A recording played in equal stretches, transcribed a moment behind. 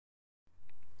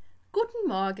Guten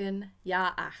Morgen,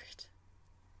 Jahr 8.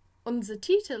 Unser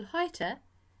Titel heute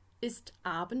ist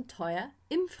Abenteuer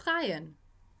im Freien,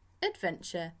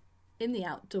 Adventure in the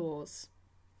Outdoors.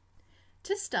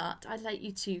 To start, I'd like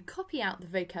you to copy out the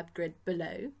vocab grid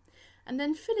below and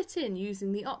then fill it in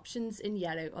using the options in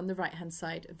yellow on the right-hand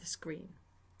side of the screen.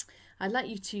 I'd like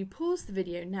you to pause the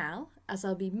video now as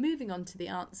I'll be moving on to the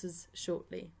answers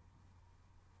shortly.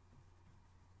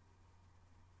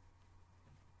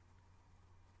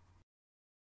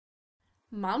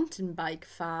 Mountainbike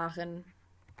fahren,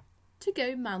 to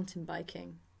go mountain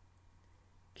biking.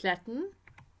 Klettern,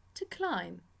 to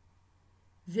climb.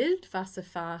 Wildwasser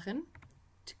fahren,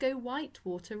 to go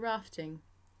whitewater rafting.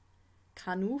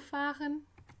 Kanu fahren,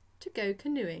 to go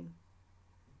canoeing.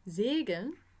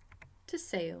 Segeln, to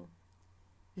sail.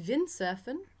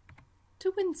 Windsurfen,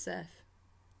 to windsurf.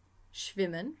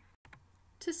 Schwimmen,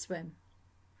 to swim.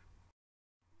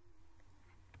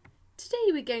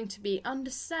 Today we're going to be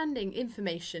understanding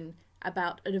information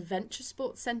about an adventure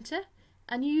sports centre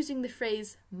and using the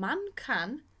phrase man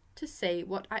kann to say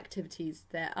what activities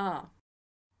there are.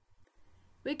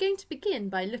 We're going to begin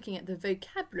by looking at the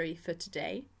vocabulary for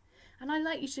today, and I'd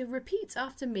like you to repeat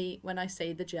after me when I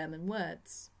say the German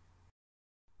words.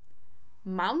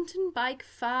 Mountainbike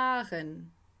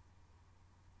fahren.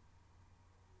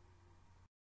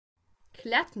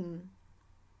 Klettern.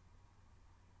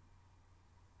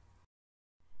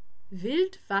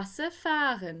 Wildwasser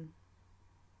fahren.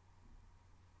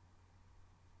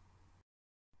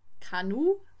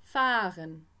 Kanu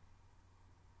fahren.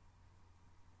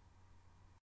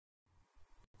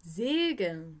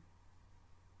 Segeln.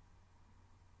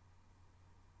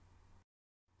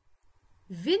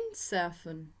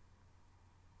 Windsurfen.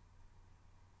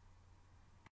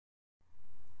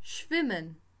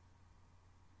 Schwimmen.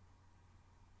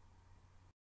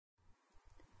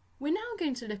 We're now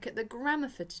going to look at the grammar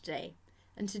for today,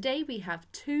 and today we have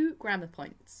 2 grammar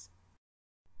points.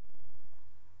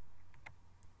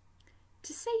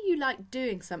 To say you like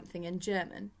doing something in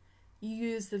German, you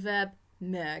use the verb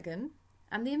mögen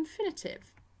and the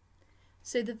infinitive.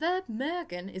 So the verb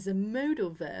mögen is a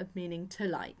modal verb meaning to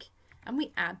like, and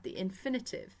we add the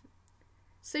infinitive.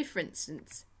 So for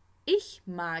instance, ich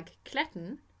mag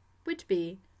klettern would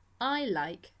be I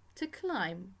like to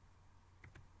climb.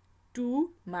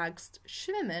 Du magst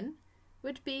schwimmen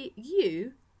would be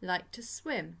you like to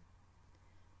swim.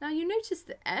 Now you notice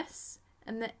the S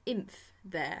and the imph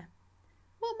there.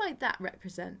 What might that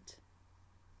represent?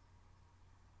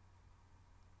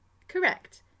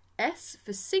 Correct. S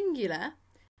for singular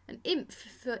and imph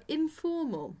for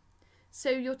informal. So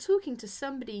you're talking to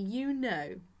somebody you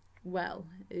know well,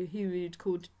 who you'd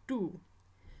called du.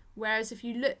 Whereas if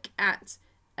you look at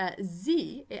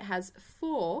Sie, it has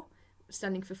for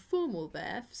standing for formal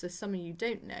there, so someone you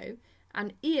don't know,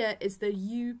 and ihr is the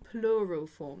you plural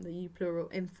form, the you plural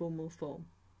informal form.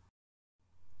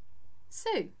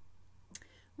 So,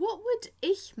 what would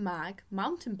ich mag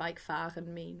Mountainbike fahren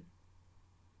mean?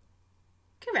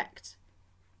 Correct.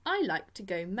 I like to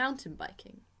go mountain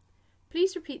biking.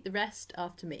 Please repeat the rest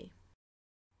after me.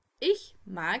 Ich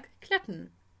mag klettern.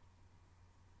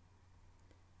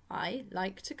 I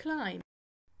like to climb.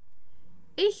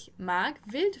 Ich mag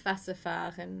Wildwasser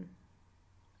fahren.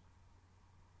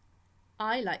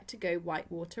 I like to go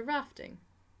whitewater rafting.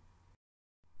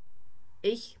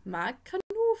 Ich mag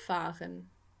Kanu fahren.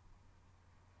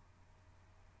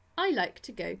 I like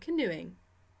to go canoeing.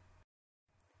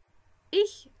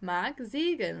 Ich mag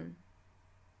segeln.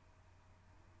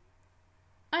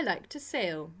 I like to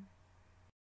sail.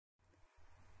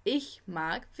 Ich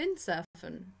mag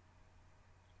windsurfen.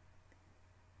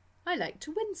 I like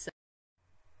to windsurf.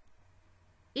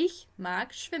 Ich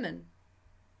mag schwimmen.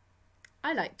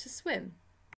 I like to swim.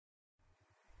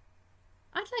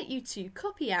 I'd like you to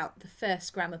copy out the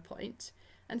first grammar point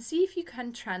and see if you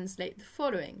can translate the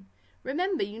following.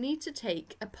 Remember, you need to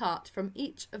take a part from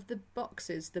each of the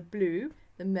boxes, the blue,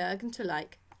 the mögen to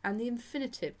like, and the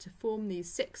infinitive to form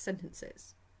these 6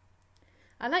 sentences.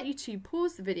 I'd like you to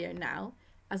pause the video now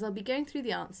as I'll be going through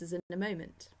the answers in a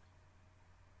moment.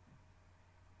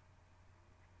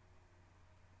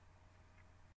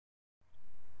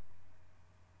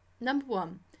 Number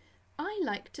 1. I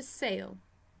like to sail.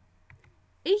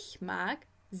 Ich mag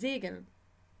segeln.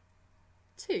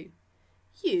 2.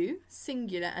 You,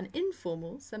 singular and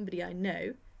informal, somebody I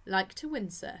know, like to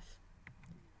windsurf.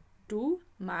 Du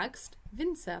magst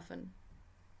windsurfen.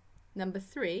 Number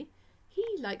 3. He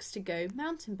likes to go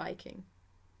mountain biking.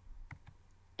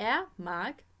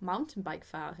 Mag Mountainbike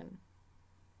fahren.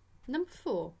 Number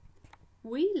 4.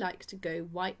 We like to go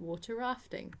whitewater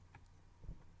rafting.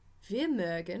 Wir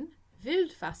mögen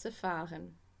Wildwasser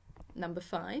fahren. Number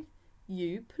 5,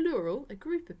 you, plural, a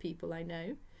group of people I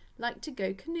know, like to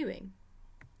go canoeing.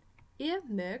 Ihr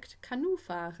mögt Kanu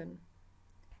fahren.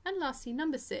 And lastly,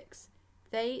 number 6,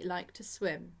 they like to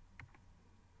swim.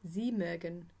 Sie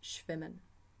mögen schwimmen.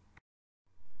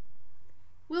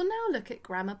 We'll now look at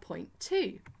grammar point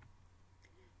 2.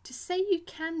 To say you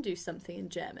can do something in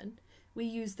German, we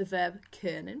use the verb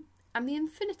können and the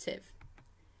infinitive.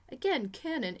 Again,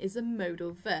 können is a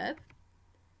modal verb,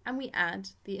 and we add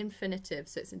the infinitive,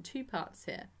 so it's in 2 parts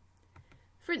here.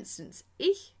 For instance,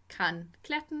 ich kann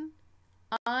klettern,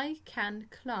 I can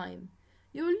climb.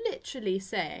 You're literally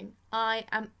saying, I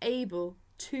am able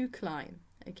to climb,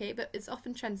 okay? But it's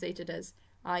often translated as,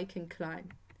 I can climb.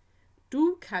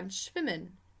 Du kannst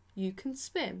schwimmen, you can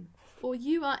swim, or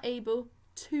you are able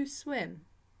to swim.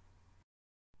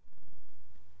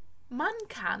 Man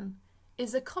kann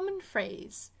is a common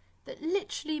phrase that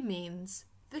literally means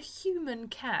the human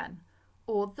can,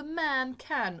 or the man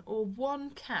can, or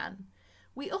one can.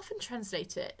 We often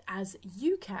translate it as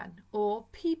you can, or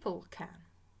people can.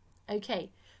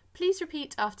 Okay, please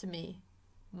repeat after me.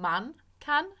 Man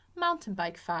kann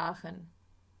Mountainbike fahren.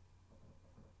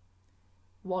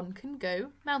 One can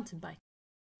go mountain bike.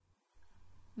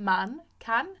 Man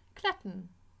kann klettern.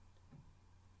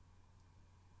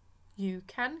 You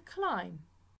can climb.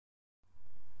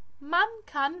 Man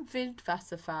kann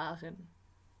Wildwasser fahren.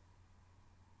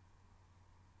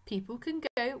 People can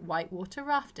go whitewater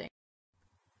rafting.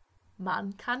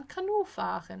 Man kann Kanu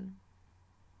fahren.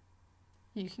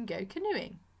 You can go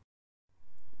canoeing.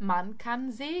 Man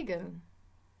kann segeln.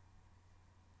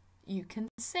 You can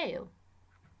sail.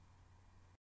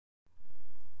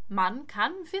 Man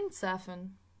kann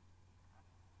windsurfen.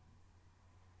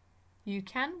 You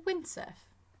can windsurf.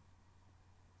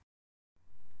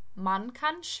 Man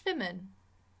kann schwimmen.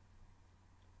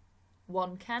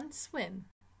 One can swim.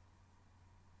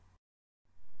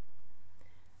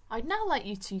 I'd now like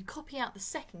you to copy out the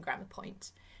second grammar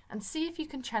point and see if you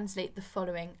can translate the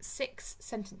following 6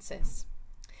 sentences.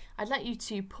 I'd like you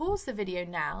to pause the video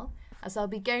now, as I'll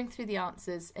be going through the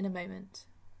answers in a moment.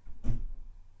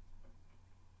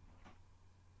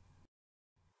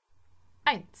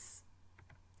 1.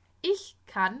 Ich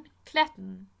kann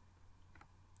klettern.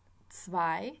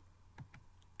 2.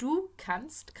 Du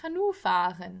kannst Kanu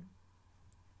fahren.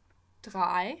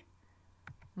 3.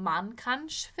 Man kann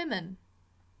schwimmen.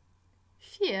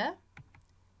 4.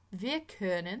 Wir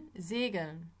können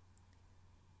segeln.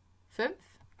 5.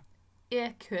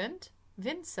 Ihr könnt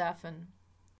Windsurfen.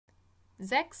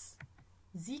 6.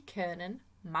 Sie können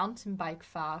Mountainbike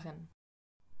fahren.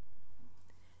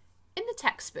 In the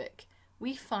textbook,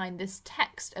 we find this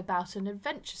text about an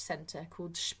adventure centre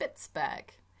called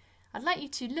Spitzberg. I'd like you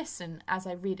to listen as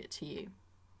I read it to you.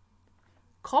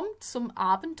 Kommt zum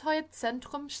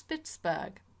Abenteuerzentrum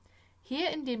Spitzberg.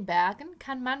 Hier in den Bergen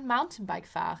kann man Mountainbike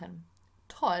fahren.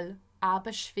 Toll,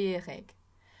 aber schwierig.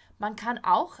 Man kann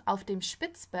auch auf dem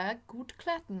Spitzberg gut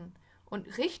klettern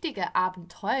und richtige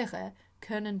Abenteurer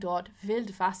können dort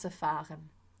Wildwasser fahren.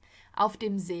 Auf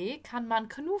dem See kann man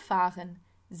Kanu fahren,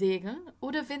 segeln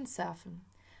oder Windsurfen.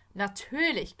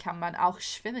 Natürlich kann man auch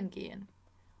schwimmen gehen.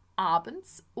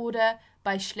 Abends oder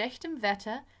bei schlechtem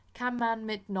Wetter kann man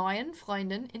mit neuen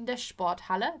Freunden in der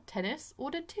Sporthalle Tennis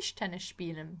oder Tischtennis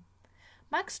spielen.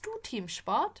 Magst du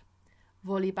Teamsport?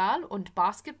 Volleyball- und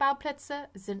Basketballplätze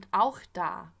sind auch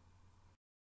da.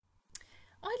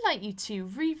 I'd like you to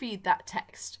reread that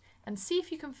text and see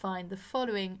if you can find the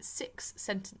following 6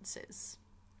 sentences.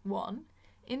 1.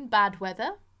 In bad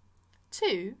weather.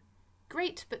 2.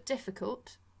 Great but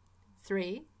difficult.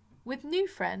 3. With new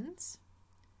friends.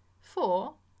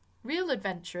 4. Real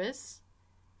adventurers.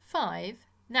 5.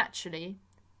 Naturally.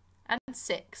 And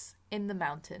 6. In the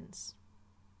mountains.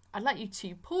 I'd like you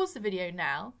to pause the video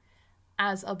now,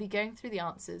 as I'll be going through the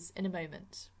answers in a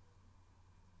moment.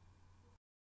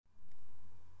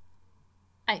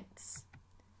 1.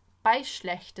 Bei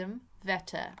schlechtem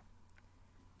Wetter.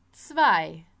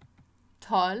 2.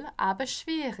 Toll, aber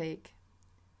schwierig.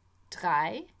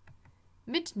 3.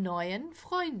 Mit neuen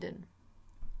Freunden.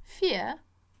 4.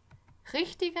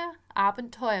 Richtige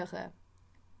Abenteurer.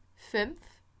 5.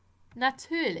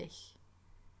 Natürlich.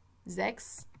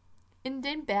 6. In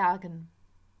den Bergen.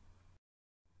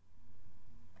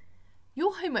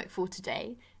 Your homework for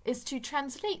today is to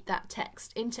translate that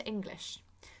text into English.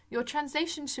 Your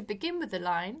translation should begin with the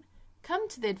line, "Come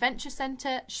to the Adventure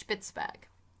Centre, Spitzberg."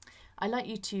 I'd like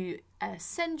you to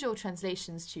send your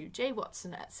translations to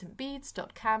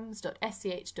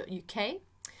jwatson@stbeeds.cams.sch.uk,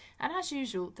 and as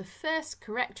usual, the first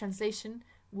correct translation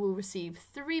will receive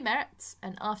 3 merits,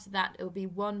 and after that it will be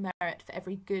 1 merit for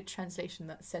every good translation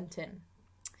that's sent in.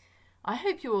 I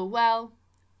hope you're all well.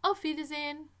 Auf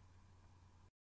Wiedersehen.